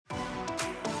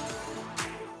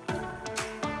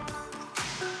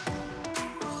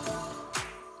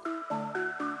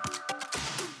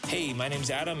Hey, my name's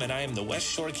Adam, and I am the West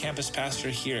Shore campus pastor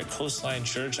here at Coastline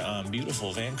Church on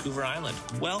beautiful Vancouver Island.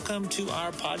 Welcome to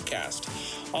our podcast.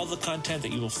 All the content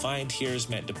that you will find here is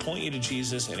meant to point you to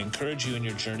Jesus and encourage you in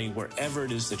your journey wherever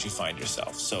it is that you find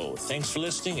yourself. So thanks for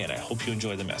listening, and I hope you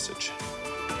enjoy the message.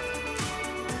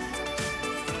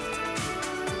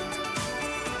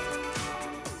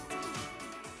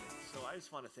 I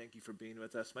just want to thank you for being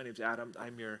with us. My name's Adam.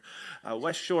 I'm your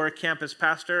West Shore campus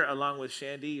pastor, along with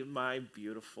Shandy, my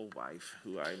beautiful wife,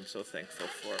 who I'm so thankful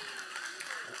for.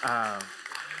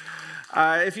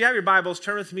 If you have your Bibles,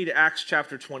 turn with me to Acts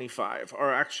chapter 25,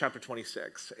 or Acts chapter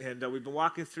 26. And we've been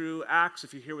walking through Acts.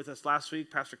 If you're here with us last week,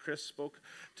 Pastor Chris spoke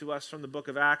to us from the book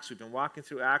of Acts. We've been walking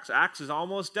through Acts. Acts is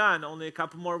almost done. Only a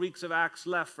couple more weeks of Acts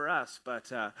left for us.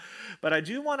 But I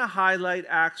do want to highlight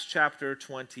Acts chapter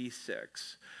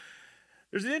 26.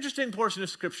 There's an interesting portion of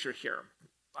Scripture here.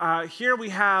 Here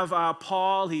we have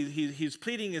Paul. He's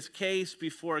pleading his case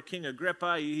before King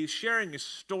Agrippa. He's sharing his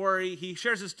story. He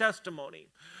shares his testimony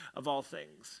of all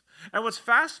things. And what's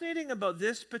fascinating about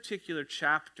this particular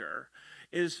chapter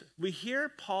is we hear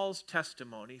Paul's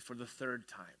testimony for the third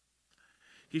time.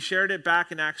 He shared it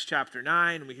back in Acts chapter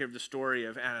 9. We hear the story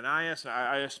of Ananias.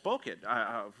 I spoke it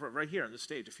right here on the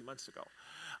stage a few months ago.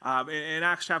 In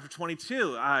Acts chapter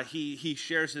 22, he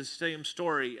shares his same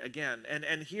story again.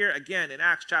 And here again in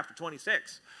Acts chapter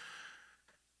 26,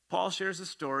 Paul shares a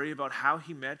story about how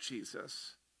he met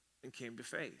Jesus and came to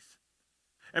faith.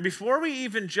 And before we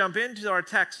even jump into our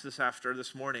text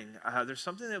this morning, there's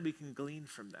something that we can glean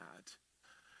from that.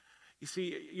 You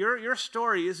see, your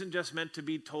story isn't just meant to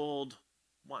be told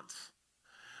once.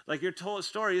 Like your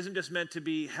story isn't just meant to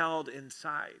be held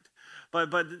inside.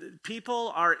 But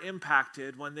people are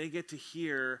impacted when they get to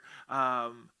hear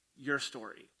your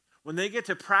story. When they get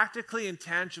to practically and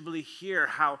tangibly hear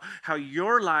how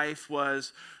your life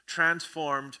was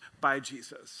transformed by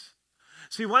Jesus.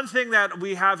 See, one thing that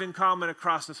we have in common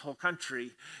across this whole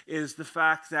country is the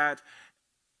fact that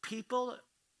people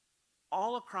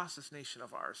all across this nation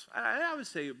of ours, I would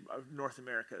say North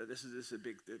America, this is a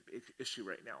big issue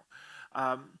right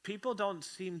now. People don't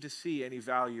seem to see any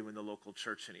value in the local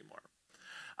church anymore.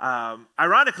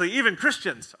 Ironically, even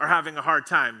Christians are having a hard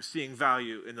time seeing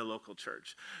value in the local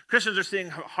church. Christians are seeing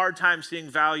a hard time seeing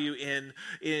value in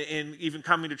even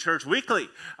coming to church weekly,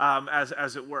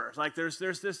 as it were. Like there's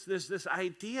this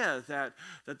idea that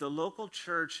the local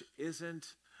church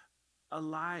isn't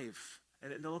alive.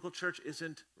 And the local church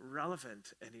isn't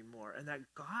relevant anymore, and that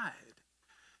God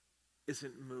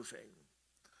isn't moving.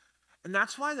 And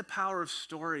that's why the power of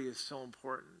story is so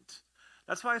important.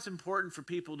 That's why it's important for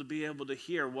people to be able to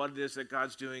hear what it is that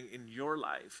God's doing in your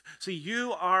life. See,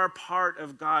 you are part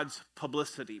of God's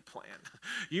publicity plan.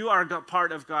 You are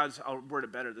part of God's, I'll word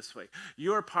it better this way.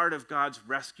 You are part of God's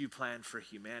rescue plan for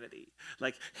humanity.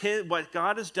 Like what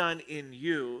God has done in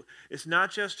you is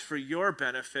not just for your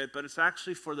benefit, but it's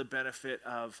actually for the benefit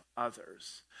of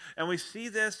others. And we see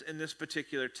this in this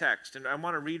particular text. And I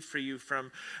want to read for you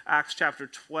from Acts chapter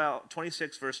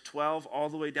 26, verse 12, all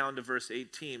the way down to verse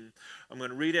 18. I'm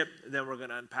going to read it, and then we're going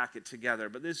to unpack it together.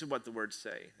 But this is what the words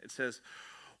say. It says,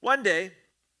 "One day,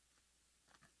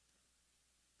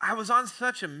 I was on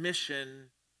such a mission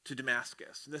to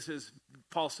Damascus." This is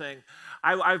Paul saying,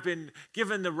 I've been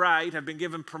given the right, I've been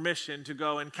given permission to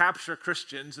go and capture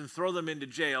Christians and throw them into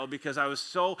jail because I was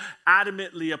so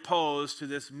adamantly opposed to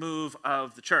this move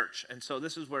of the church. And so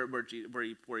this is where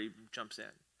he jumps in.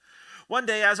 "One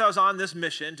day, as I was on this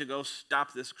mission to go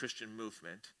stop this Christian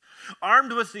movement,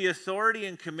 armed with the authority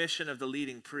and commission of the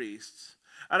leading priests,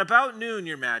 at about noon,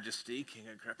 Your Majesty, King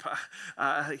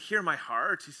Agrippa, hear my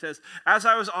heart." He says, "As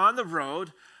I was on the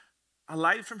road, a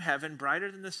light from heaven,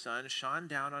 brighter than the sun, shone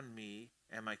down on me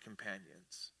and my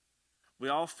companions. We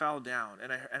all fell down,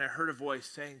 and I heard a voice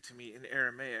saying to me in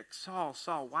Aramaic, 'Saul,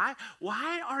 Saul,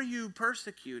 why are you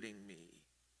persecuting me?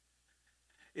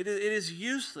 It is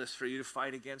useless for you to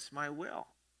fight against my will.'"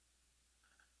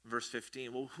 Verse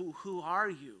 15, "Well, who are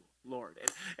you, Lord?"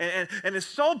 And it's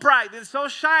so bright and so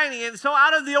shiny and so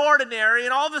out of the ordinary,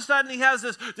 and all of a sudden he has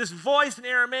this voice in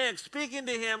Aramaic speaking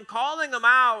to him, calling him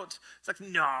out. It's like,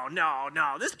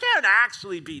 no, this can't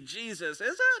actually be Jesus,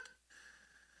 is it?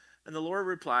 And the Lord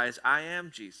replies, "I am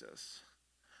Jesus.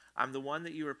 I'm the one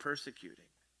that you are persecuting.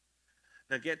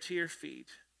 Now get to your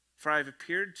feet, for I have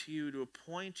appeared to you to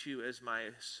appoint you as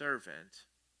my servant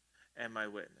and my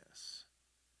witness."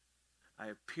 I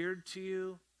appeared to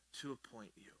you to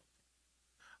appoint you.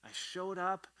 I showed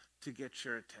up to get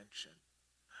your attention.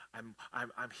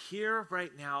 I'm here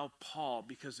right now, Paul,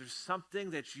 because there's something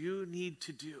that you need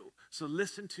to do. So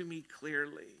listen to me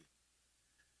clearly.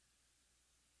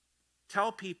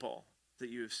 Tell people that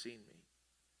you have seen me.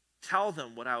 Tell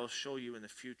them what I will show you in the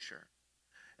future,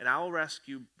 and I will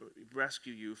rescue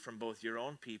you from both your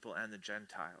own people and the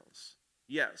Gentiles.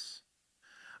 Yes,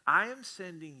 I am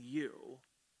sending you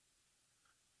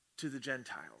to the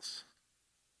Gentiles.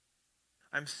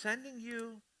 I'm sending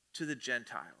you to the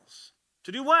Gentiles.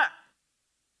 To do what?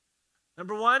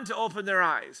 Number one, to open their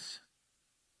eyes.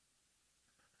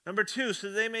 Number two,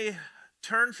 so they may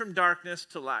turn from darkness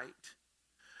to light.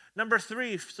 Number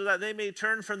three, so that they may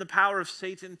turn from the power of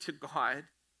Satan to God.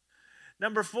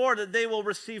 Number four, that they will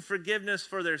receive forgiveness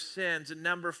for their sins. And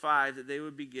number five, that they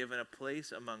would be given a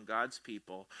place among God's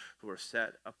people who are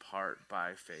set apart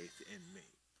by faith in me.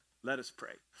 Let us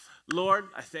pray. Lord,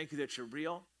 I thank you that you're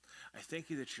real. I thank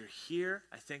you that you're here.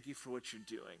 I thank you for what you're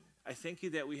doing. I thank you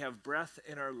that we have breath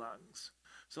in our lungs.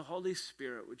 So Holy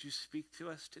Spirit, would you speak to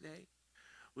us today?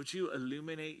 Would you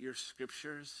illuminate your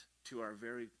scriptures to our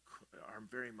very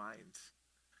minds?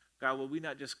 God, will we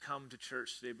not just come to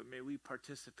church today, but may we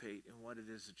participate in what it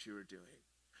is that you are doing.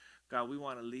 God, we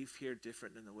want to leave here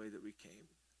different than the way that we came.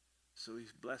 So we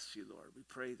bless you, Lord. We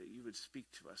pray that you would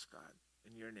speak to us, God.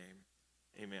 In your name,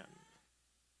 amen.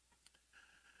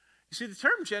 You see, the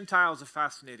term Gentile is a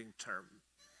fascinating term.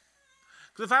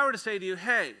 Because if I were to say to you,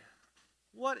 hey,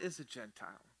 what is a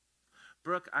Gentile?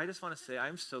 Brooke, I just want to say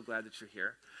I'm so glad that you're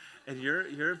here. And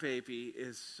your baby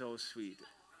is so sweet.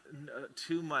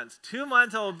 2 months.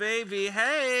 2-month-old baby.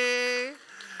 Hey!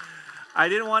 I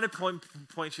didn't want to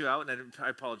point you out, and I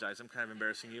apologize. I'm kind of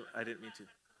embarrassing you. I didn't mean to.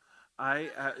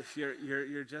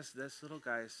 You're just, this little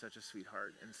guy is such a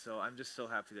sweetheart. And so I'm just so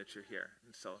happy that you're here.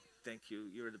 And so thank you.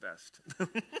 You're the best.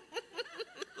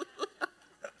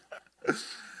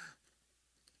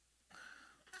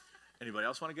 Anybody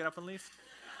else want to get up and leave?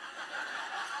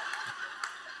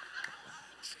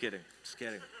 Just kidding.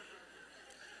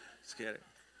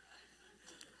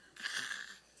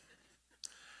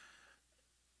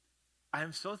 I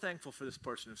am so thankful for this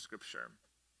portion of Scripture.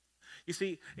 You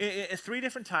see, in 3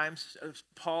 different times,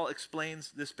 Paul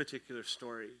explains this particular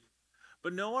story.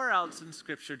 But nowhere else in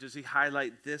Scripture does he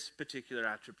highlight this particular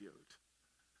attribute.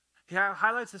 He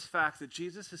highlights this fact that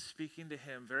Jesus is speaking to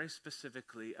him very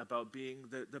specifically about being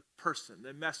the person,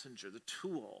 the messenger, the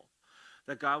tool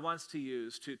that God wants to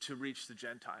use to reach the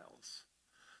Gentiles.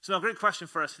 So now, a great question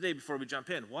for us today before we jump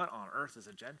in. What on earth is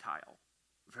a Gentile?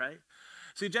 Right?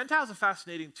 See, Gentile is a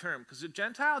fascinating term because a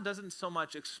Gentile doesn't so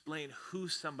much explain who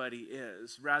somebody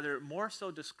is, rather more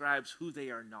so describes who they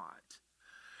are not.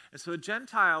 And so a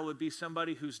Gentile would be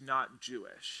somebody who's not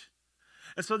Jewish.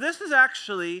 And so this is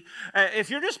actually, if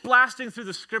you're just blasting through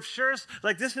the scriptures,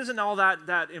 like this isn't all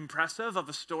that impressive of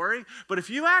a story, but if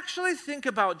you actually think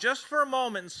about just for a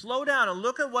moment and slow down and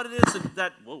look at what it is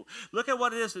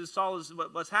that Saul is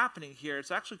what's happening here,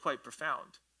 it's actually quite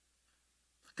profound.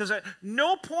 Because at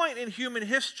no point in human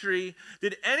history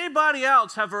did anybody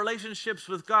else have relationships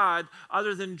with God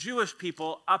other than Jewish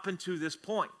people up until this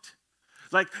point.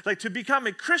 Like to become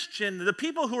a Christian, the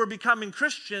people who were becoming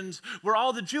Christians were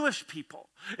all the Jewish people.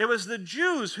 It was the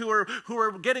Jews who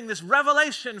were getting this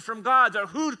revelation from God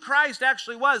of who Christ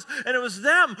actually was, and it was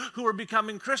them who were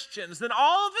becoming Christians. Then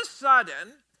all of a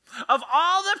sudden, of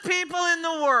all the people in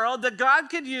the world that God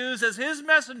could use as his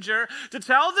messenger to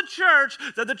tell the church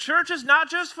that the church is not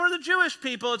just for the Jewish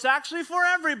people, it's actually for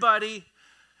everybody,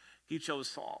 he chose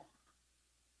Saul.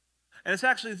 And it's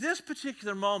actually this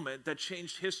particular moment that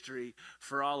changed history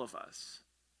for all of us.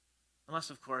 Unless,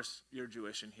 of course, you're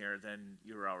Jewish in here, then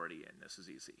you're already in. This is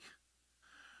easy.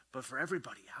 But for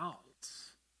everybody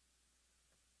else,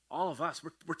 all of us,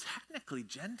 we're technically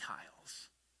Gentiles.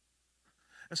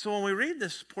 And so when we read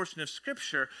this portion of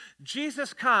Scripture,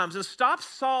 Jesus comes and stops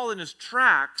Saul in his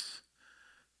tracks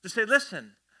to say,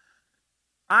 listen,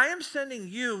 I am sending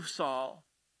you, Saul,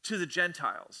 to the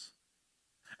Gentiles.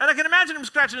 And I can imagine him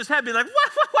scratching his head, being like,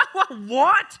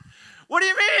 what? What do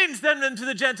you mean send them to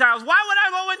the Gentiles? Why would I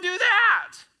go and do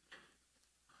that?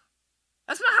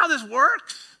 That's not how this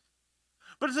works.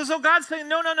 But it's as though God's saying,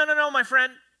 no, my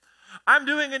friend. I'm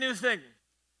doing a new thing.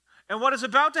 And what is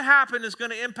about to happen is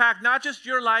going to impact not just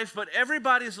your life, but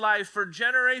everybody's life for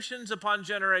generations upon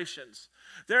generations.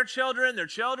 Their children, their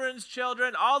children's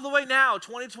children, all the way now,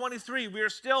 2023, we are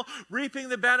still reaping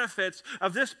the benefits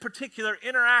of this particular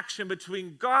interaction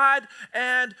between God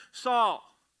and Saul.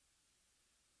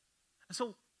 And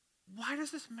so, why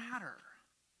does this matter?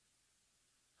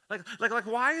 Like,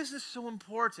 why is this so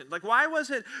important? Like, why was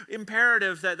it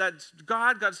imperative that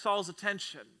God got Saul's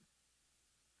attention?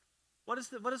 What is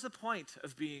the point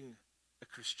of being a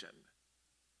Christian?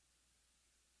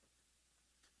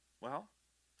 Well,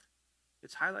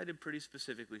 it's highlighted pretty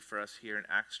specifically for us here in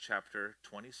Acts chapter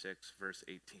 26, verse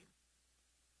 18.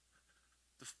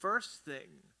 The first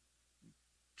thing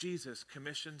Jesus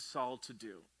commissioned Saul to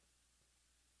do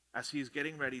as he's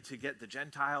getting ready to get the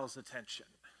Gentiles' attention.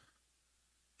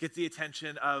 Get the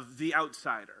attention of the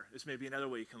outsider is maybe another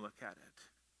way you can look at it.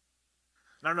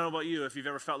 And I don't know about you, if you've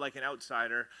ever felt like an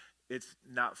outsider, it's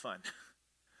not fun.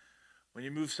 When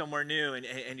you move somewhere new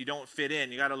and you don't fit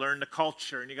in, you got to learn the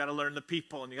culture and you got to learn the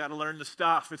people and you got to learn the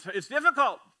stuff. It's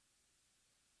difficult.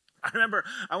 I remember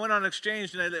I went on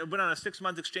exchange and I went on a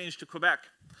 6-month exchange to Quebec.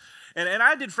 And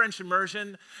I did French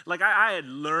immersion. Like I had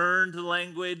learned the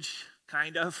language,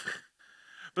 kind of.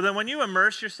 But then when you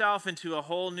immerse yourself into a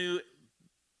whole new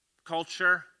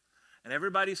culture and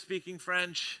everybody's speaking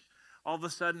French, all of a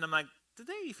sudden I'm like, did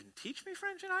they even teach me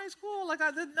French in high school? Like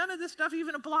none of this stuff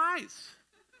even applies.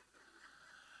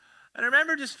 And I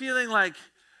remember just feeling I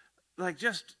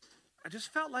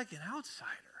just felt like an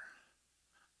outsider.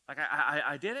 Like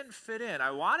I didn't fit in.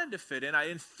 I wanted to fit in.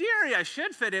 In theory, I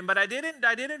should fit in, but I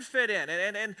didn't fit in.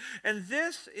 And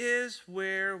this is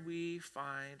where we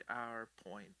find our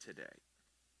point today.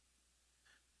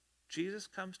 Jesus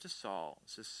comes to Saul and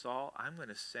says, Saul, I'm going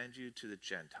to send you to the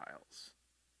Gentiles.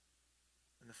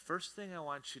 And the first thing I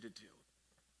want you to do,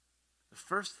 the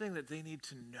first thing that they need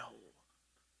to know,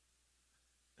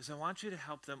 is I want you to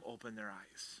help them open their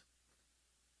eyes.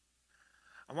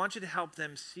 I want you to help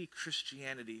them see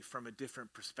Christianity from a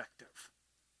different perspective.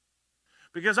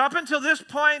 Because up until this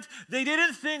point, they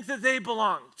didn't think that they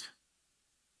belonged.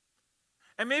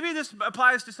 And maybe this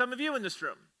applies to some of you in this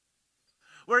room,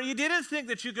 where you didn't think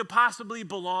that you could possibly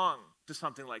belong to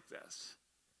something like this.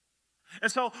 And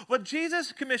so what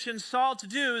Jesus commissions Saul to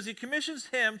do is he commissions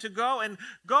him to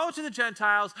go to the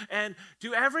Gentiles and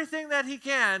do everything that he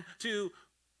can to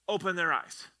open their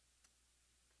eyes.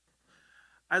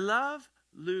 I love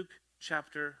Luke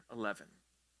chapter 11.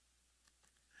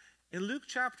 In Luke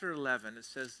chapter 11, it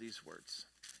says these words.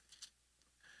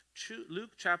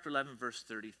 Luke chapter 11, verse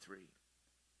 33. It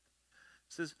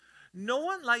says, no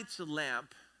one lights a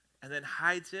lamp and then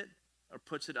hides it or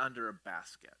puts it under a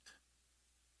basket.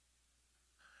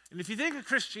 And if you think of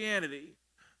Christianity,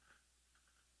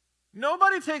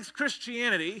 nobody takes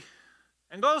Christianity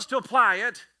and goes to apply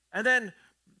it and then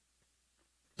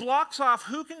blocks off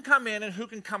who can come in and who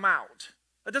can come out.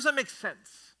 That doesn't make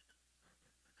sense.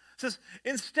 It says,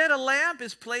 instead a lamp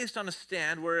is placed on a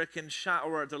stand where it can shine,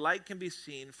 or the light can be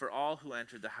seen for all who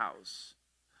enter the house.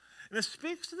 And it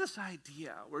speaks to this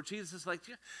idea where Jesus is like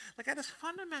at its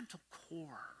fundamental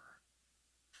core,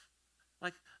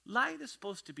 like light is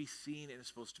supposed to be seen and it's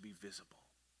supposed to be visible.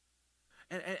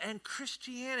 And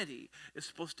Christianity is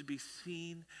supposed to be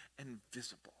seen and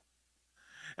visible.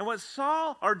 And what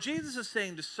Jesus is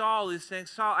saying to Saul is saying,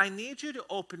 Saul, I need you to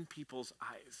open people's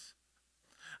eyes.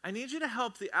 I need you to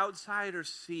help the outsiders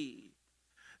see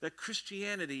that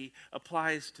Christianity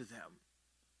applies to them.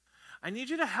 I need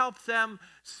you to help them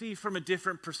see from a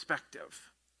different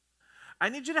perspective. I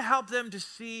need you to help them to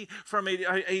see from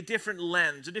a different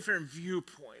lens, a different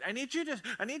viewpoint. I need you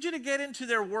to get into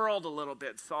their world a little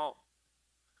bit, Saul.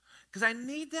 Because I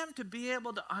need them to be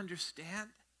able to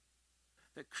understand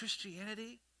that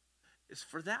Christianity is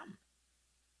for them.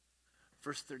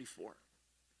 Verse 34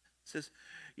 says,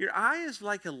 your eye is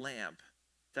like a lamp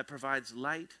that provides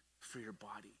light for your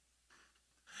body.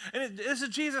 And this is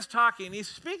Jesus talking. He's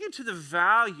speaking to the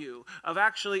value of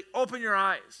actually opening your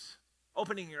eyes.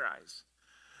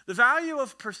 The value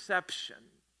of perception.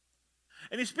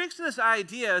 And he speaks to this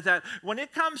idea that when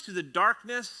it comes to the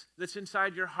darkness that's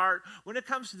inside your heart, when it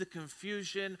comes to the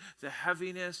confusion, the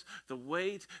heaviness, the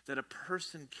weight that a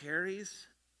person carries,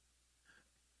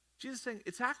 Jesus is saying,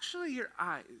 it's actually your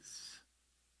eyes.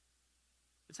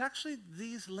 It's actually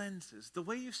these lenses, the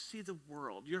way you see the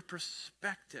world, your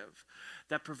perspective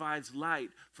that provides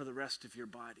light for the rest of your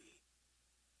body.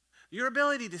 Your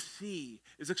ability to see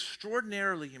is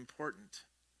extraordinarily important.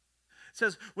 It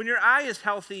says, when your eye is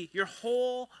healthy, your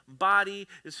whole body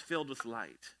is filled with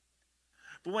light.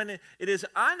 But when it is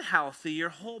unhealthy, your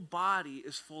whole body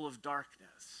is full of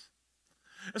darkness.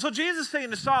 And so Jesus is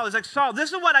saying to Saul, he's like, Saul,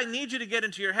 this is what I need you to get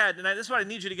into your head, and this is what I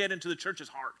need you to get into the church's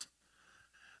heart.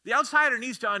 The outsider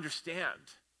needs to understand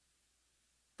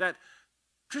that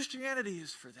Christianity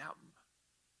is for them.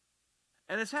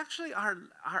 And it's actually our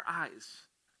eyes,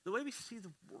 the way we see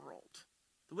the world,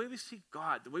 the way we see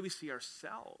God, the way we see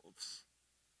ourselves,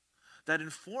 that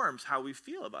informs how we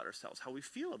feel about ourselves, how we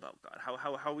feel about God,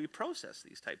 how we process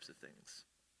these types of things.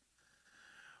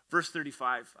 Verse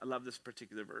 35, I love this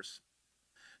particular verse.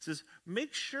 It says,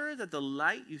 make sure that the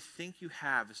light you think you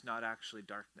have is not actually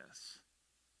darkness.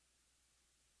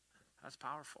 That's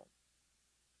powerful.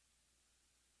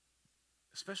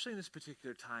 Especially in this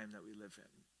particular time that we live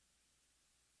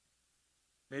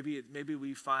in. Maybe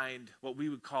we find what we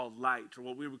would call light, or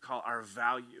what we would call our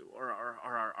value, or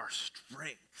our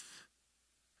strength.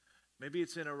 Maybe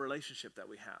it's in a relationship that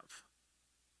we have.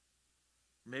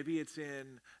 Maybe it's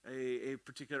in a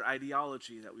particular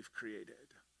ideology that we've created.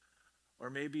 Or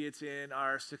maybe it's in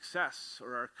our success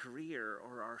or our career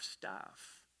or our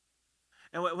stuff.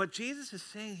 And what Jesus is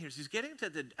saying here is he's getting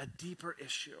to a deeper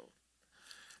issue.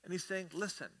 And he's saying,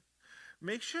 listen,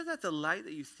 make sure that the light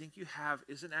that you think you have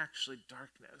isn't actually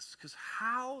darkness. Because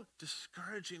how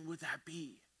discouraging would that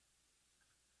be?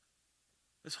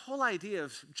 This whole idea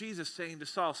of Jesus saying to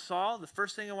Saul, Saul, the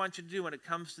first thing I want you to do when it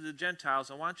comes to the Gentiles,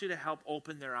 I want you to help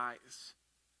open their eyes.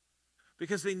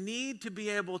 Because they need to be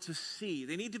able to see.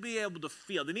 They need to be able to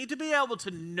feel. They need to be able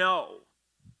to know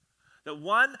that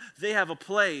one, they have a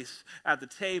place at the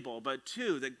table, but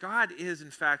two, that God is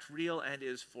in fact real and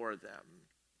is for them.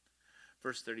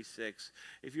 Verse 36,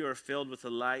 if you are filled with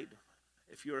light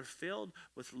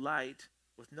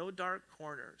with no dark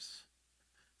corners,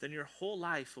 then your whole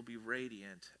life will be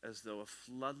radiant as though a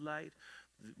floodlight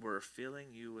were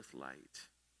filling you with light.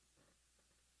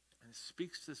 And it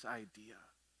speaks to this idea.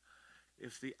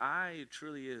 If the eye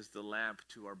truly is the lamp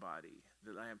to our body,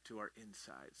 the lamp to our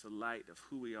insides, the light of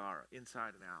who we are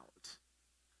inside and out,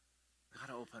 we've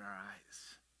got to open our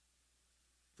eyes.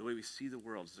 The way we see the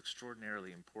world is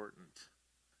extraordinarily important.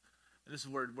 And this is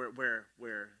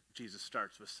where Jesus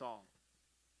starts with Saul.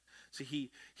 So he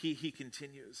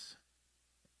continues.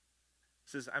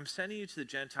 He says, I'm sending you to the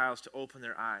Gentiles to open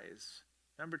their eyes.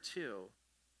 Number 2,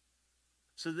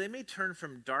 so they may turn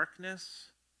from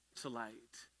darkness to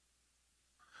light.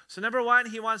 So number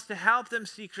 1, he wants to help them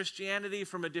see Christianity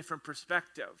from a different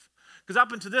perspective. Because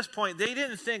up until this point, they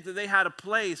didn't think that they had a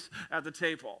place at the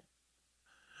table.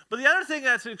 But the other thing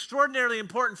that's extraordinarily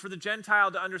important for the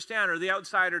Gentile to understand, or the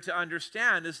outsider to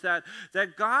understand, is that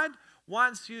God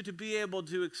wants you to be able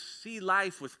to see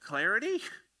life with clarity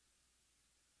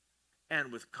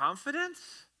and with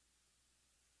confidence,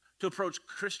 to approach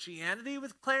Christianity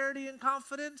with clarity and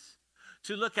confidence,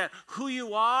 to look at who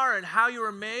you are and how you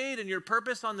were made and your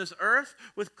purpose on this earth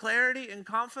with clarity and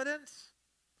confidence.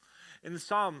 In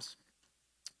Psalm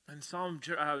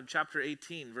chapter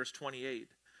 18, verse 28,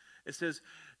 it says,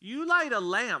 you light a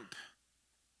lamp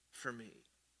for me.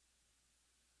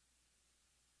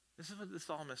 This is what the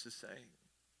psalmist is saying.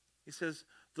 He says,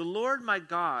 the Lord my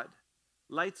God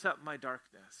lights up my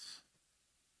darkness.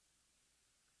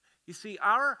 You see,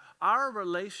 our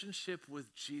relationship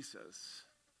with Jesus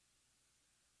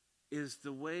is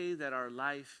the way that our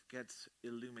life gets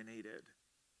illuminated.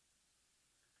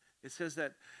 It says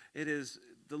that it is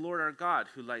the Lord our God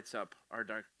who lights up our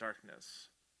darkness.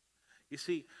 You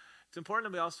see, it's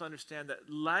important that we also understand that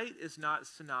light is not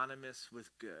synonymous with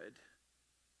good,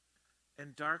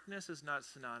 and darkness is not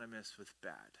synonymous with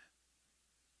bad.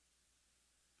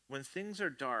 When things are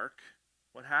dark,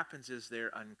 what happens is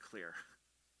they're unclear.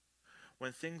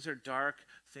 When things are dark,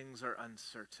 things are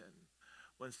uncertain.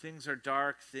 When things are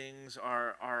dark, things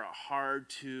are hard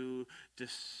to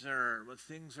discern. When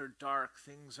things are dark,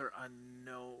 things are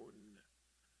unknown.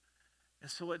 And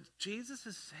so what Jesus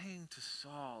is saying to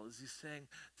Saul is he's saying,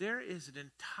 there is an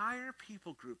entire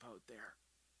people group out there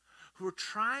who are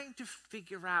trying to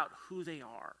figure out who they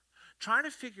are, trying to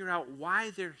figure out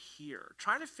why they're here,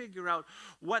 trying to figure out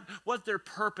what their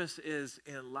purpose is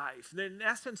in life. And in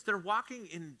essence, they're walking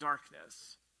in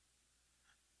darkness.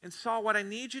 And Saul, what I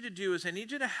need you to do is I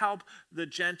need you to help the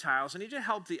Gentiles, I need you to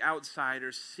help the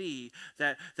outsiders see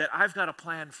that I've got a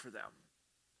plan for them.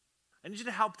 I need you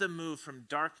to help them move from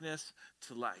darkness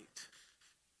to light.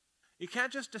 You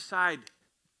can't just decide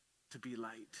to be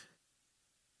light.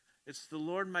 It's the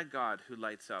Lord my God who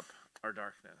lights up our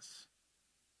darkness.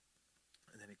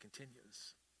 And then he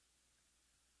continues.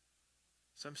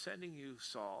 So I'm sending you,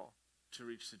 Saul, to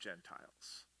reach the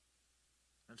Gentiles.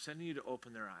 I'm sending you to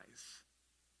open their eyes.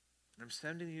 And I'm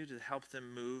sending you to help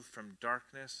them move from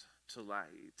darkness to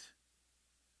light.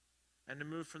 And to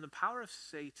move from the power of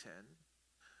Satan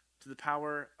to the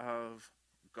power of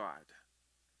God.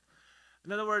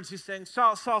 In other words, he's saying,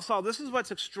 Saul, this is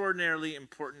what's extraordinarily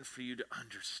important for you to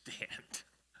understand.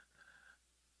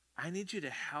 I need you to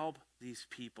help these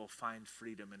people find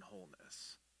freedom and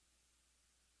wholeness.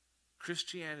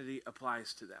 Christianity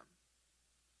applies to them.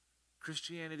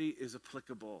 Christianity is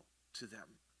applicable to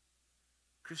them.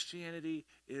 Christianity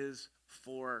is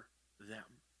for them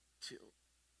too.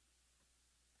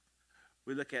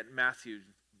 We look at Matthew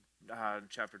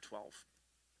chapter 12.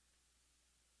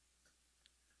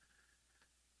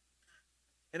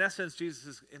 In essence, Jesus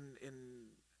is in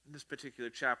this particular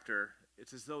chapter,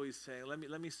 it's as though he's saying,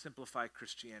 let me simplify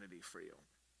Christianity for you.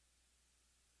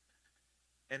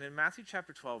 And in Matthew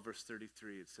chapter 12, verse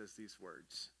 33, it says these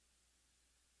words.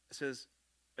 It says,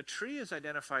 a tree is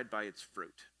identified by its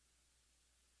fruit.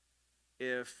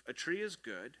 If a tree is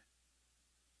good,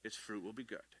 its fruit will be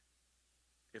good.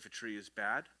 If a tree is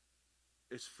bad,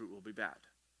 its fruit will be bad.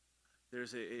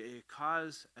 There's a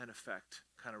cause and effect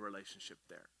kind of relationship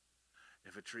there.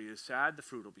 If a tree is sad, the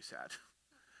fruit will be sad.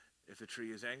 If the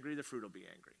tree is angry, the fruit will be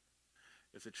angry.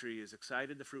 If the tree is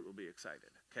excited, the fruit will be excited.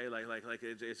 Okay, like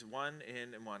it's one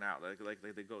in and one out. Like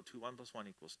they go 2, 1 +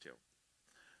 1 = 2.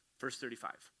 Verse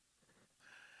 35.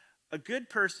 A good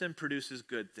person produces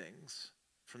good things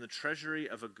from the treasury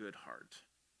of a good heart.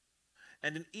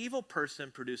 And an evil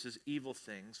person produces evil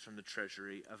things from the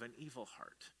treasury of an evil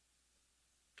heart.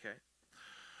 Okay?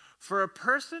 For a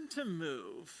person to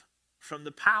move from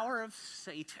the power of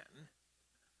Satan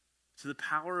to the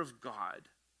power of God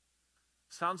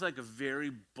sounds like a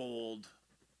very bold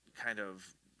kind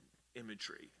of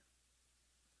imagery.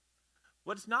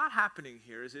 What's not happening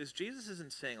here is Jesus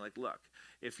isn't saying, like, look,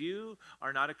 if you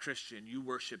are not a Christian, you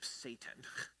worship Satan.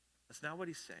 That's not what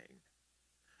he's saying.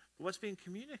 But what's being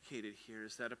communicated here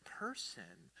is that a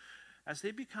person, as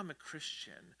they become a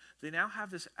Christian, they now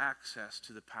have this access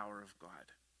to the power of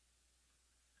God.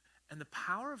 And the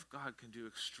power of God can do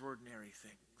extraordinary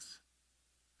things.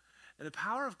 And the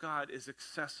power of God is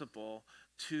accessible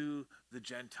to the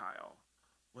Gentile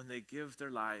when they give their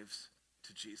lives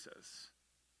to Jesus.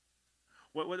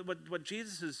 What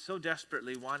Jesus is so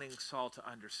desperately wanting Saul to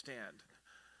understand,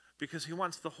 because he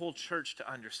wants the whole church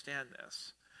to understand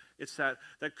this, it's that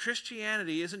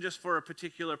Christianity isn't just for a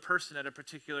particular person at a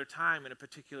particular time in a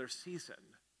particular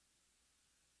season.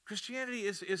 Christianity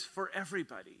is for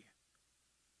everybody.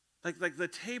 Like the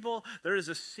table, there is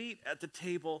a seat at the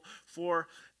table for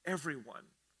everyone.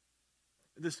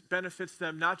 This benefits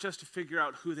them not just to figure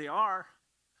out who they are,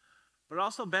 but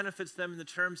also benefits them in the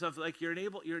terms of, like,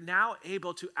 you're now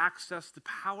able to access the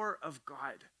power of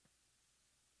God.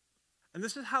 And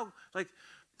this is how,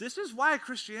 this is why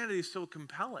Christianity is so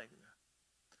compelling.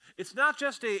 It's not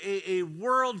just a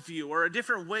worldview or a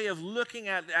different way of looking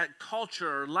at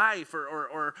culture or life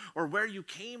or where you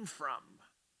came from.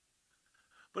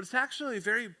 But it's actually a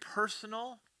very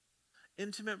personal,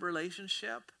 intimate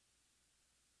relationship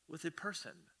with a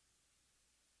person.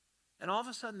 And all of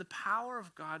a sudden, the power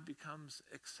of God becomes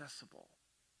accessible.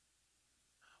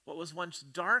 What was once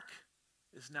dark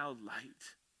is now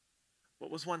light.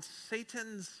 What was once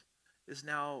Satan's is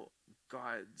now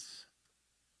God's.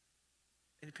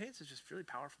 And he paints this just really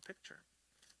powerful picture.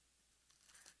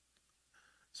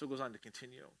 So it goes on to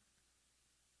continue.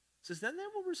 It says, then they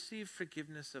will receive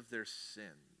forgiveness of their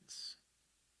sins.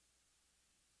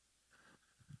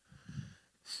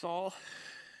 Saul,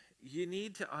 you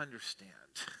need to understand,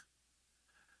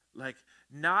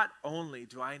 not only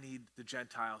do I need the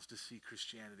Gentiles to see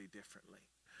Christianity differently,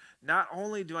 not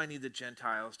only do I need the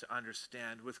Gentiles to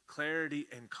understand with clarity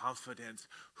and confidence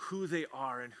who they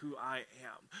are and who I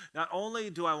am, not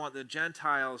only do I want the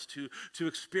Gentiles to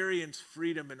experience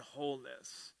freedom and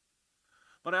wholeness,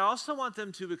 but I also want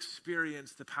them to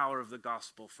experience the power of the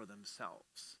gospel for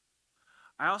themselves.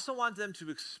 I also want them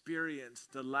to experience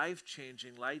the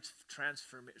life-changing,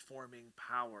 life-transforming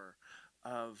power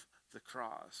of the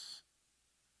cross.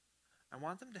 I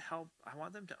want them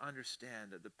to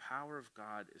understand that the power of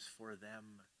God is for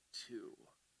them too.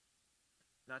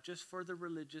 Not just for the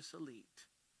religious elite.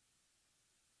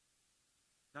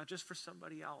 Not just for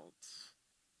somebody else.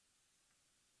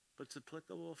 But it's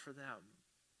applicable for them.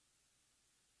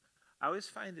 I always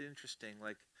find it interesting,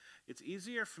 it's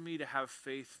easier for me to have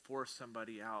faith for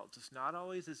somebody else. It's not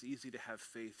always as easy to have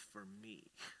faith for me.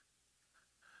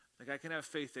 I can have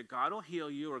faith that God will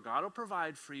heal you or God will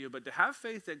provide for you, but to have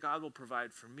faith that God will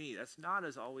provide for me, that's not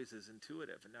always as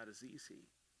intuitive and not as easy.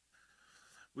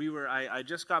 I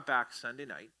just got back Sunday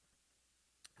night,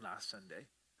 last Sunday,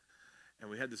 and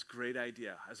we had this great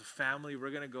idea. As a family,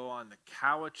 we're going to go on the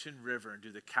Cowichan River and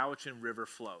do the Cowichan River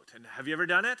float. And have you ever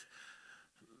done it?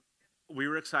 We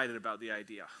were excited about the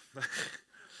idea.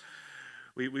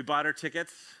 We bought our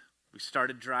tickets, we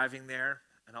started driving there,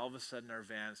 and all of a sudden our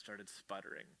van started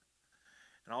sputtering.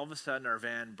 And all of a sudden our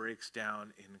van breaks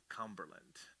down in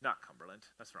Cumberland. Not Cumberland,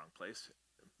 that's the wrong place.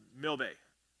 Millbay.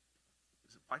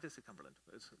 Why did I say Cumberland?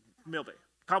 It's Millbay.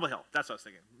 Cobble Hill, that's what I was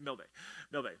thinking.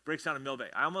 Millbay. Breaks down in Millbay.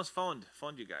 I almost phoned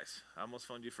you guys. I almost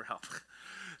phoned you for help.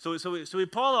 So we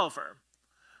pull over.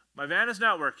 My van is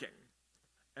not working.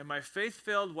 And my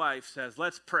faith-filled wife says,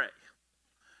 let's pray.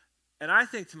 And I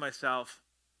think to myself,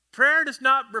 prayer does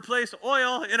not replace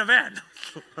oil in a van.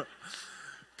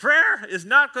 Prayer is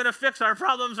not going to fix our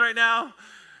problems right now,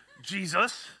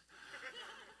 Jesus.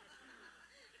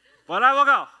 But I will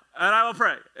go. And I will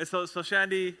pray. And so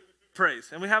Shandy prays.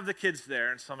 And we have the kids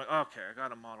there. And so I'm like, okay, I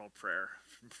got a model prayer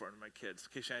in front of my kids.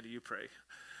 Okay, Shandy, you pray.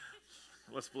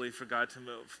 Let's believe for God to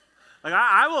move. Like,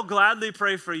 I will gladly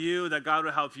pray for you that God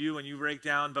will help you when you break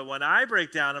down. But when I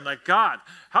break down, I'm like, God,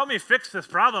 help me fix this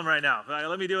problem right now.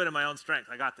 Let me do it in my own strength.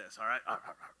 I got this, all right?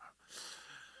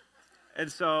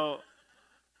 And so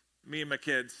me and my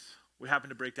kids, we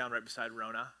happened to break down right beside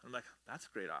Rona. I'm like, that's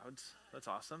great odds. That's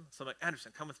awesome. So I'm like,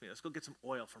 Anderson, come with me. Let's go get some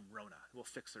oil from Rona. We'll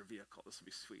fix their vehicle. This will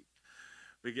be sweet.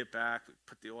 We get back, we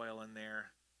put the oil in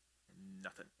there.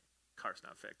 Nothing. Car's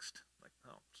not fixed. I'm like,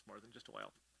 oh, it's more than just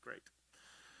oil. Great.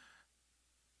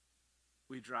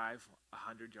 We drive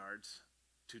 100 yards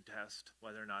to test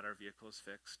whether or not our vehicle is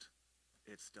fixed.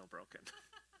 It's still broken.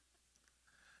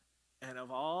 And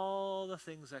of all the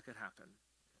things that could happen,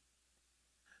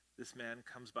 this man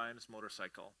comes by on his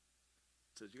motorcycle.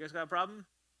 Says, you guys got a problem?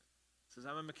 Says,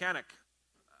 I'm a mechanic.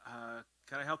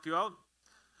 Can I help you out?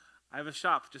 I have a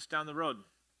shop just down the road.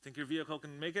 Think your vehicle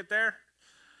can make it there?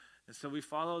 And so we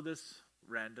follow this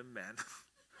random man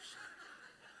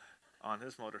on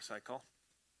his motorcycle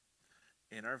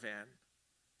in our van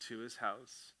to his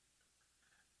house.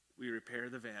 We repair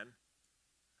the van.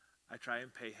 I try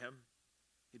and pay him.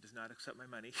 He does not accept my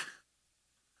money.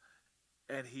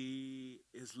 And he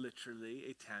is literally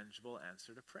a tangible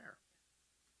answer to prayer.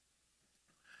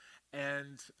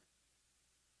 And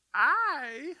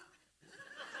I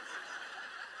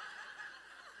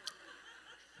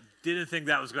didn't think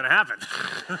that was going to happen.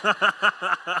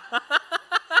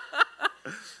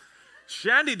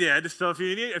 Shandy did. So if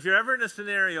you're ever in a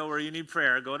scenario where you need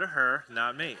prayer, go to her,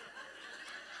 not me.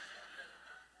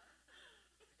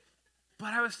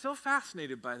 But I was so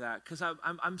fascinated by that because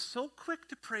I'm so quick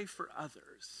to pray for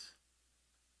others,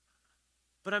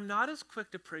 but I'm not as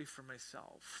quick to pray for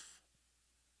myself.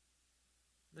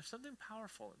 There's something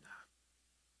powerful in that.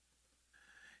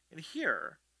 And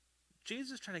here,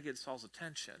 Jesus is trying to get Saul's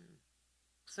attention.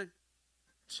 It's like,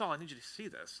 Saul, I need you to see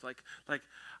this. Like,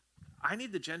 I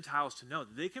need the Gentiles to know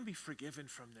that they can be forgiven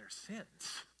from their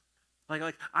sins.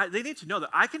 They need to know that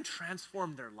I can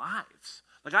transform their lives.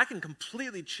 Like, I can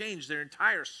completely change their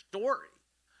entire story.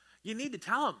 You need to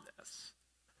tell them this.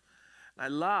 And I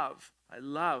love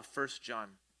 1 John.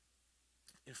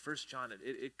 In 1 John,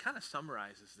 it kind of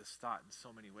summarizes this thought in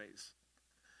so many ways.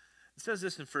 It says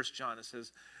this in 1 John. It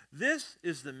says, this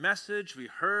is the message we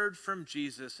heard from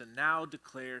Jesus and now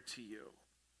declare to you.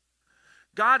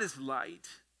 God is light,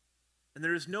 and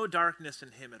there is no darkness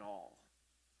in him at all.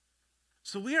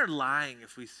 So we are lying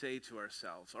if we say to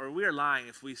ourselves, or we are lying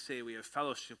if we say we have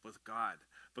fellowship with God,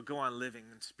 but go on living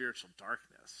in spiritual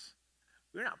darkness.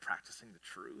 We're not practicing the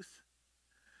truth.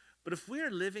 But if we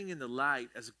are living in the light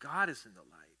as God is in the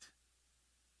light,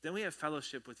 then we have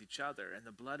fellowship with each other, and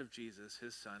the blood of Jesus,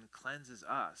 his son, cleanses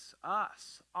us,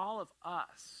 all of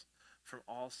us, from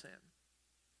all sin.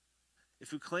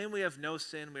 If we claim we have no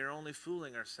sin, we are only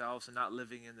fooling ourselves and not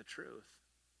living in the truth.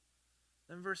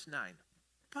 Then verse 9,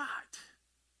 but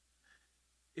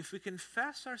if we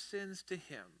confess our sins to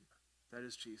him, that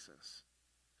is Jesus,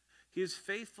 he is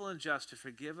faithful and just to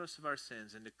forgive us of our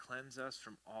sins and to cleanse us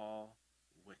from all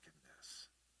wickedness.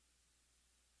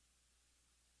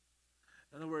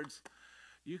 In other words,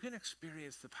 you can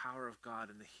experience the power of God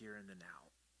in the here and the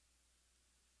now.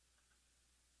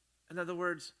 In other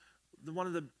words, one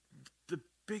of the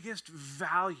biggest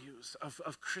values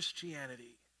of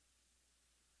Christianity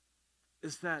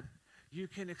is that you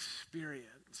can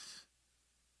experience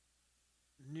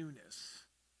newness.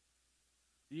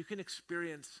 You can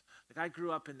experience, like I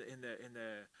grew up in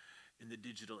the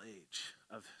digital age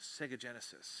of Sega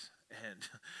Genesis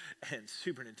and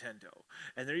Super Nintendo.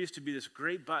 And there used to be this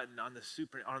great button on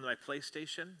my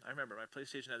PlayStation. I remember my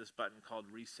PlayStation had this button called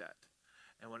Reset.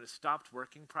 And when it stopped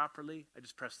working properly, I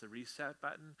just pressed the reset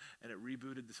button and it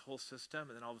rebooted this whole system,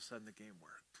 and then all of a sudden the game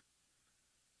worked.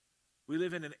 We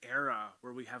live in an era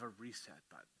where we have a reset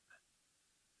button.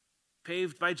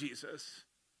 Paved by Jesus,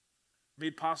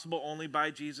 made possible only by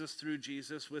Jesus, through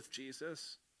Jesus, with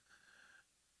Jesus.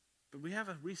 But we have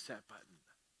a reset button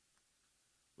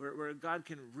where God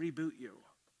can reboot you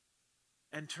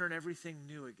and turn everything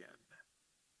new again.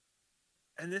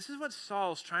 And this is what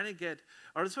Saul's trying to get,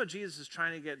 or this is what Jesus is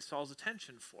trying to get Saul's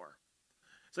attention for.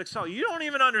 It's like, Saul, you don't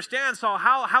even understand, Saul,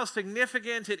 how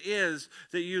significant it is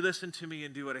that you listen to me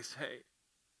and do what I say.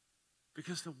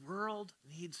 Because the world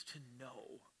needs to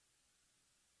know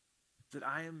that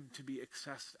I am to be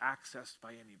accessed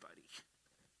by anybody.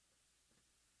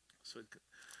 So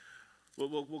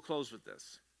we'll close with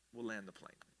this. We'll land the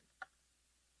plane.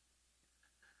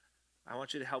 I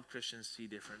want you to help Christians see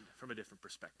from a different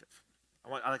perspective.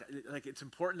 Like it's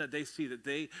important that they see that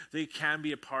they can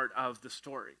be a part of the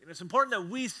story. And it's important that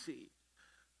we see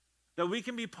that we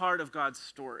can be part of God's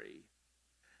story.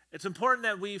 It's important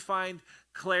that we find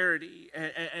clarity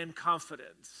and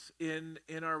confidence in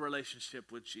our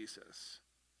relationship with Jesus.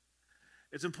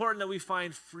 It's important that we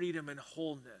find freedom and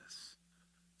wholeness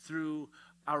through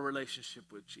our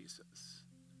relationship with Jesus.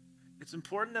 It's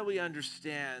important that we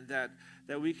understand that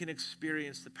we can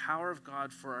experience the power of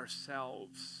God for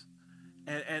ourselves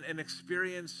and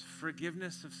experience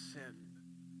forgiveness of sin,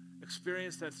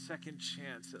 experience that second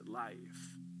chance at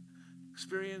life,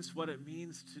 experience what it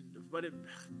means to, what it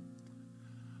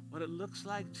looks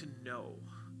like to know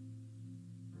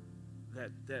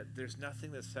that there's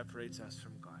nothing that separates us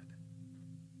from God.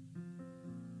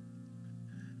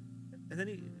 And then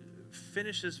he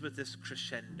finishes with this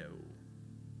crescendo.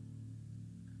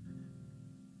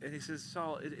 And he says,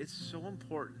 Saul, it's so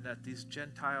important that these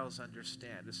Gentiles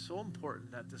understand. It's so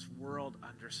important that this world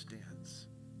understands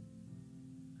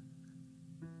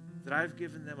that I've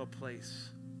given them a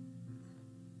place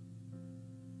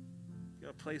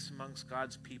amongst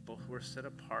God's people who are set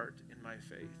apart in my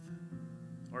faith,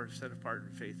 or set apart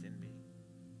in faith in me.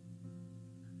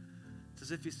 It's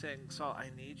as if he's saying, Saul, I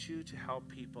need you to help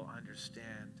people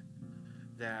understand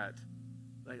that,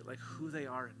 like who they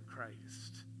are in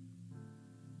Christ.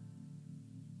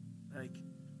 Like,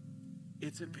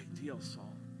 it's a big deal,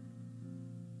 Saul.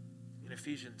 In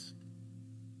Ephesians,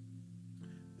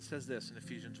 it says this in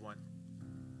Ephesians 1.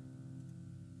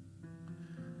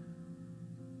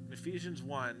 In Ephesians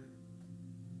 1,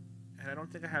 and I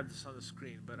don't think I have this on the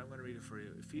screen, but I'm going to read it for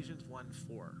you. Ephesians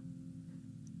 1:4.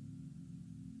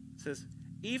 It says,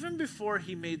 even before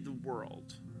he made the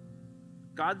world,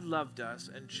 God loved us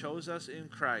and chose us in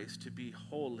Christ to be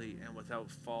holy and without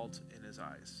fault in his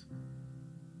eyes.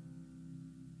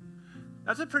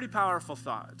 That's a pretty powerful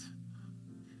thought.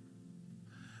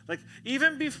 Like,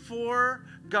 even before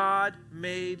God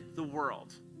made the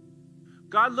world,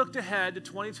 God looked ahead to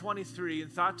 2023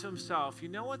 and thought to himself, you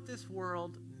know what this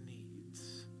world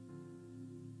needs?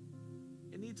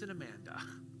 It needs an Amanda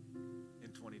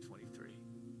in 2023.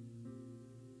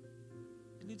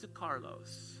 It needs a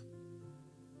Carlos.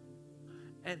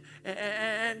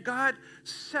 And God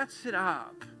sets it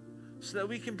up so that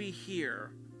we can be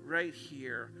here, right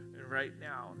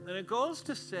now. And it goes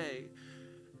to say,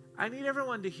 I need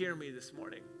everyone to hear me this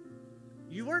morning.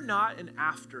 You are not an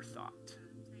afterthought.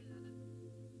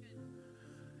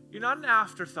 You're not an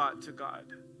afterthought to God.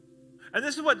 And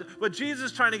this is what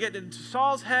Jesus is trying to get into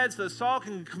Saul's head so that Saul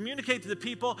can communicate to the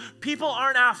people. People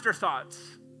aren't afterthoughts.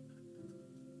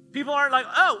 People aren't like,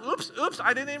 oh, oops,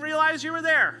 I didn't even realize you were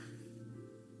there.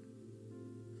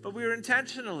 But we were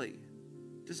intentionally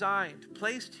designed,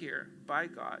 placed here by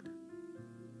God.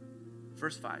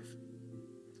 Verse 5.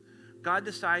 God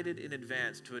decided in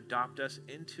advance to adopt us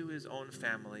into his own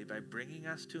family by bringing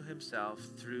us to himself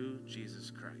through Jesus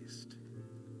Christ.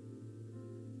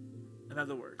 In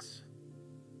other words,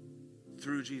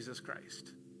 through Jesus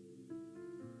Christ.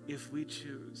 If we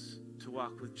choose to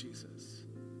walk with Jesus,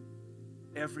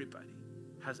 everybody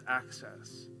has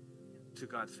access to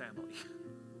God's family.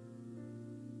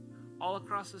 All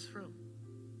across this room.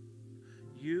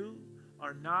 You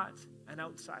are not an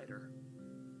outsider.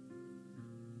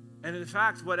 And in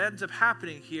fact, what ends up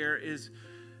happening here is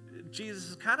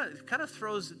Jesus kind of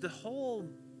throws the whole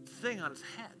thing on its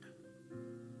head.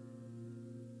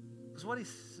 Because what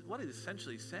he's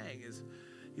essentially saying is,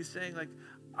 he's saying, like,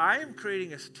 I am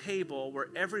creating a table where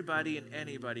everybody and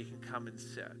anybody can come and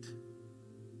sit.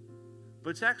 But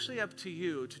it's actually up to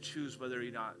you to choose whether or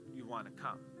not you want to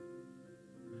come.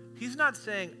 He's not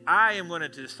saying, I am going to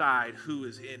decide who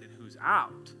is in and who's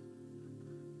out.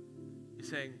 He's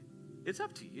saying, it's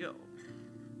up to you.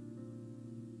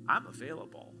 I'm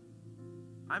available.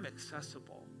 I'm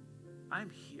accessible.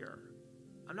 I'm here.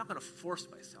 I'm not going to force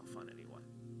myself on anyone.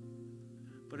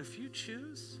 But if you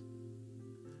choose,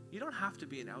 you don't have to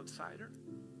be an outsider.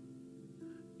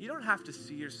 You don't have to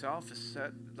see yourself as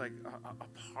set like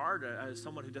apart as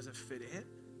someone who doesn't fit in.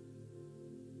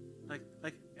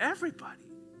 Like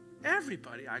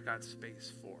everybody I got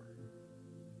space for.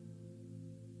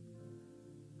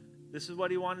 This is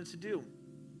what he wanted to do,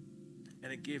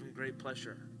 and it gave him great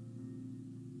pleasure.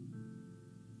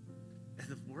 And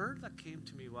the word that came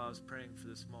to me while I was praying for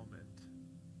this moment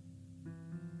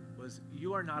was,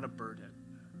 you are not a burden.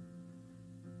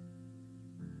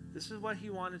 This is what he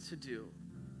wanted to do,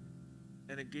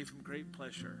 and it gave him great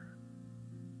pleasure.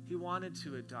 He wanted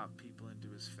to adopt people into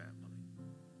his family.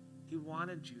 He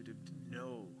wanted you to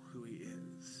know who he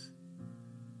is.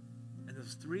 And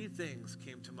those three things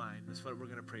came to mind. That's what we're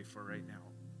going to pray for right now.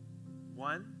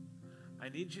 One, I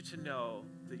need you to know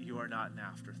that you are not an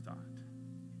afterthought.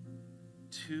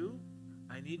 2,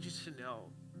 I need you to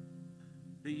know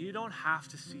that you don't have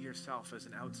to see yourself as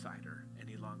an outsider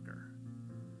any longer.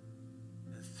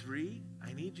 And 3,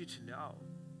 I need you to know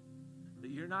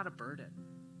that you're not a burden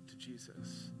to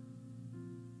Jesus.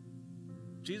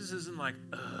 Jesus isn't like,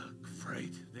 ugh,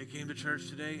 great, they came to church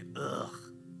today? Ugh,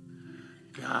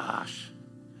 gosh,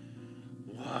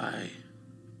 why?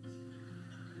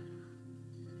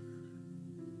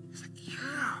 He's like,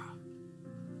 yeah,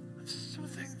 I'm so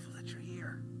thankful that you're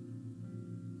here.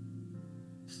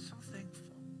 So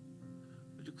thankful.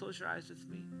 Would you close your eyes with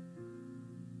me?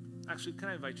 Actually, can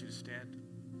I invite you to stand?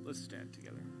 Let's stand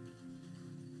together.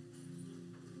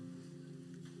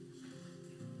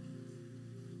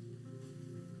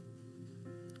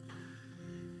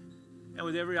 And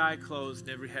with every eye closed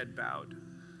and every head bowed,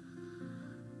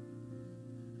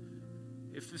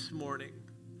 if this morning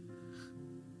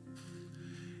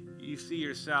you see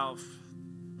yourself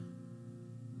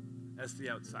as the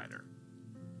outsider,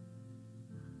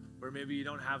 or maybe you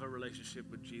don't have a relationship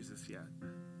with Jesus yet,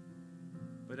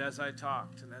 but as I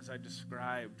talked and as I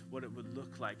described what it would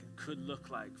look like and could look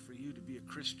like for you to be a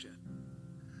Christian,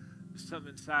 there's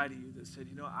something inside of you that said,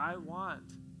 I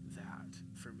want that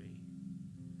for me.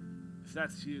 If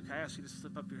that's you, can I ask you to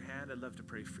slip up your hand? I'd love to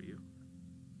pray for you.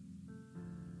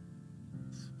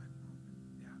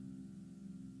 Yeah.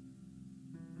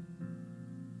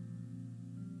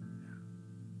 Yeah.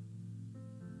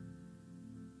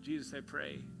 Jesus, I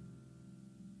pray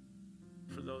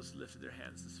for those who lifted their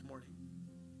hands this morning.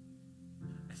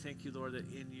 I thank you, Lord, that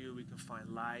in you we can find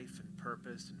life and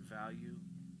purpose and value.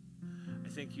 I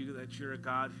thank you that you're a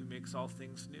God who makes all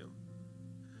things new.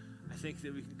 I think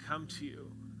that we can come to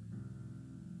you,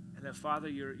 and that, Father,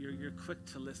 you're quick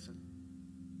to listen.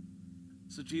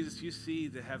 So, Jesus, you see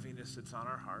the heaviness that's on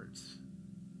our hearts,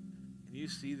 and you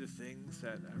see the things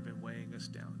that have been weighing us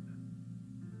down.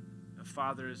 And,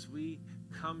 Father, as we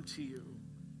come to you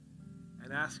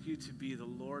and ask you to be the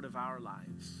Lord of our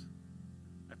lives,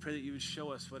 I pray that you would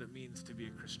show us what it means to be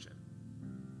a Christian,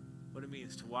 what it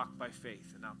means to walk by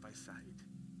faith and not by sight.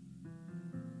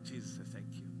 Jesus, I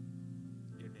thank you.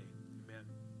 In your name, amen.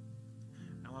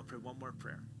 I want to pray one more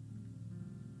prayer.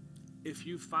 If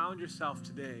you found yourself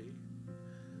today,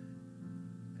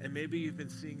 and maybe you've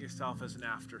been seeing yourself as an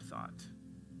afterthought,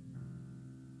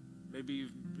 maybe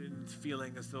you've been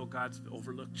feeling as though God's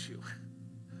overlooked you.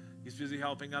 He's busy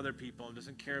helping other people and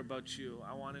doesn't care about you.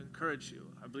 I want to encourage you.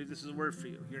 I believe this is a word for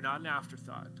you. You're not an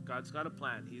afterthought. God's got a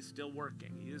plan. He's still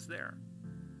working. He is there.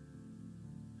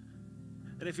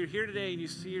 And if you're here today and you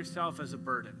see yourself as a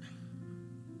burden,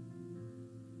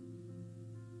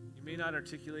 you may not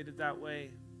articulate it that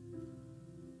way,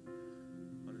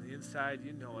 but on the inside,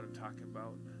 you know what I'm talking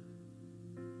about.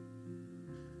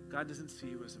 God doesn't see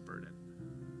you as a burden.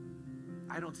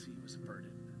 I don't see you as a burden.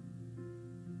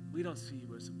 We don't see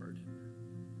you as a burden.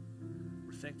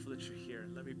 We're thankful that you're here.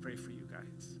 And let me pray for you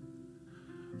guys.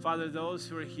 Father, those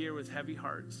who are here with heavy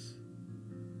hearts,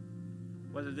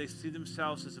 whether they see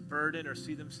themselves as a burden or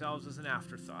see themselves as an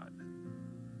afterthought,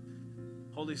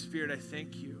 Holy Spirit, I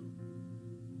thank you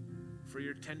for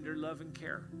your tender love and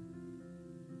care.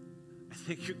 I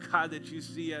thank you, God, that you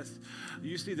see us,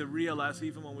 you see the real us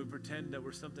even when we pretend that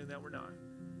we're something that we're not.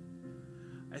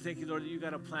 I thank you, Lord, that you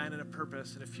got a plan and a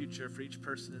purpose and a future for each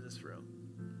person in this room.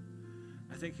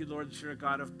 I thank you, Lord, that you're a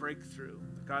God of breakthrough,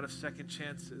 a God of second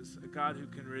chances, a God who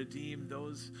can redeem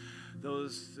those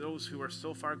who are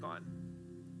so far gone.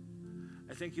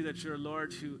 I thank you that you're a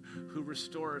Lord who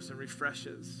restores and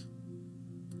refreshes.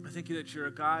 I thank you that you're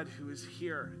a God who is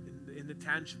here in the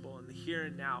tangible, in the here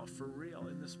and now, for real,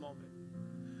 in this moment.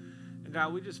 And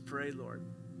God, we just pray, Lord,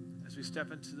 as we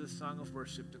step into this song of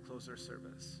worship to close our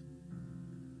service.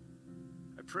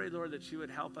 I pray, Lord, that you would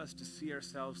help us to see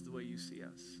ourselves the way you see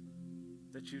us,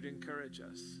 that you'd encourage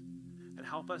us, and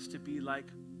help us to be like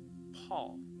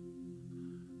Paul,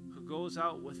 who goes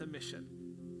out with a mission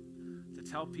to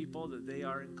tell people that they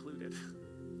are included.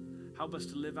 Help us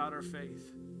to live out our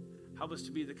faith. Help us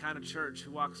to be the kind of church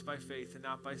who walks by faith and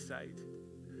not by sight,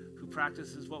 who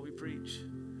practices what we preach,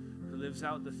 who lives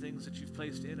out the things that you've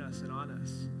placed in us and on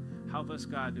us. Help us,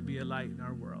 God, to be a light in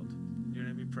our world. In your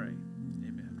name we pray.